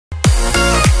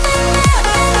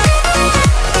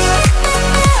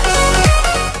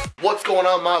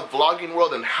going on, my vlogging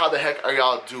world, and how the heck are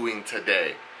y'all doing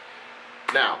today?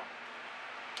 Now,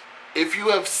 if you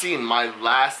have seen my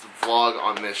last vlog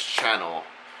on this channel,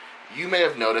 you may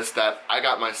have noticed that I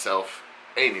got myself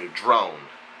a new drone.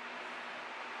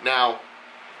 Now,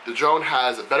 the drone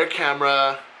has a better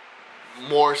camera,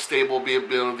 more stable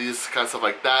abilities, kind of stuff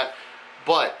like that,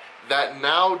 but that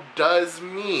now does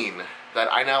mean that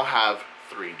I now have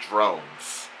 3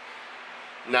 drones.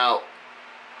 Now,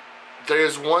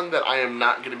 there's one that I am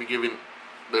not going to be giving,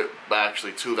 but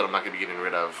actually 2 that I'm not going to be getting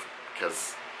rid of,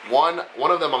 because one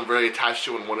of them I'm very attached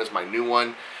to, and one is my new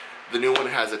one. The new one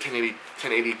has a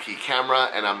 1080p camera,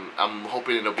 and I'm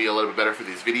hoping it'll be a little bit better for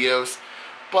these videos.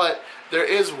 But there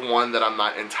is one that I'm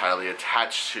not entirely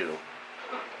attached to,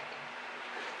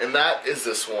 and that is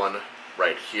this one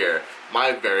right here,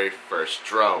 my very first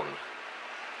drone.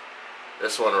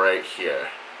 This one right here.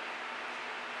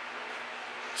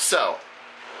 So,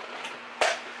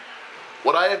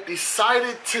 what I have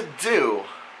decided to do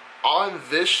on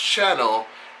this channel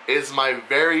is my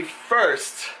very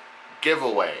first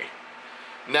giveaway.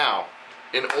 Now,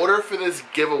 in order for this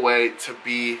giveaway to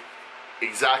be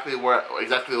exactly the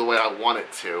way I want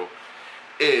it to,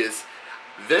 is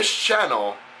this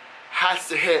channel has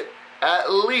to hit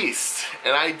at least,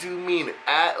 and I do mean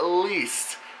at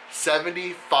least,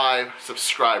 75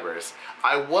 subscribers.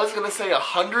 I was gonna say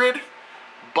 100,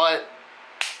 but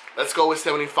let's go with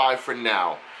 75 for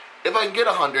now. If I can get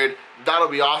 100, that'll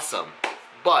be awesome.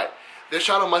 But this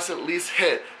channel must at least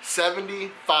hit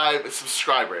 75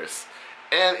 subscribers.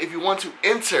 And if you want to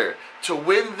enter to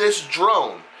win this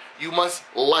drone, you must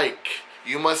like,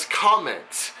 you must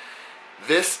comment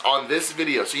this on this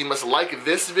video. So you must like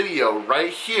this video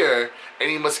right here, and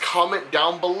you must comment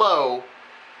down below.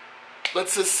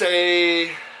 Let's just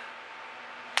say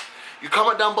you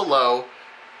comment down below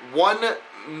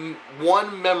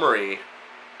one memory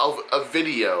of a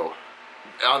video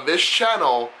on this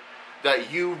channel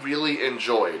that you really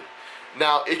enjoyed.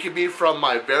 Now, it could be from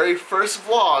my very first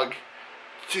vlog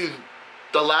to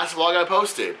the last vlog I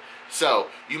posted. So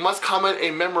you must comment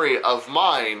a memory of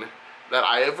mine that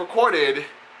I have recorded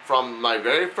from my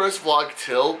very first vlog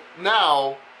till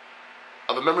now,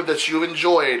 of a memory that you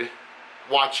enjoyed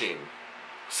watching.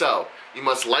 So you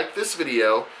must like this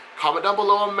video, comment down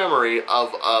below a memory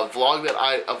of a vlog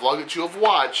that you have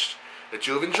watched, that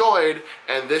you have enjoyed,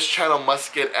 and this channel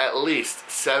must get at least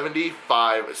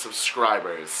 75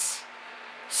 subscribers.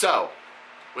 So,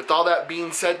 with all that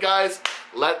being said, guys,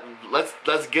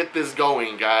 let's get this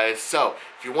going, guys. So,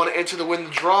 if you want to enter to win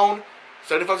the drone,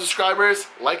 75 subscribers,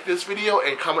 like this video,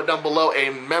 and comment down below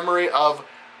a memory of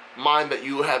mine that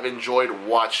you have enjoyed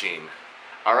watching.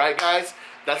 Alright, guys,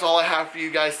 that's all I have for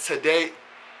you guys today.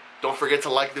 Don't forget to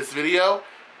like this video.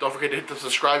 Don't forget to hit the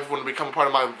subscribe if you want to become a part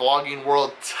of my vlogging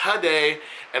world today.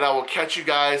 And I will catch you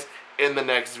guys in the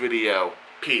next video.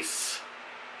 Peace.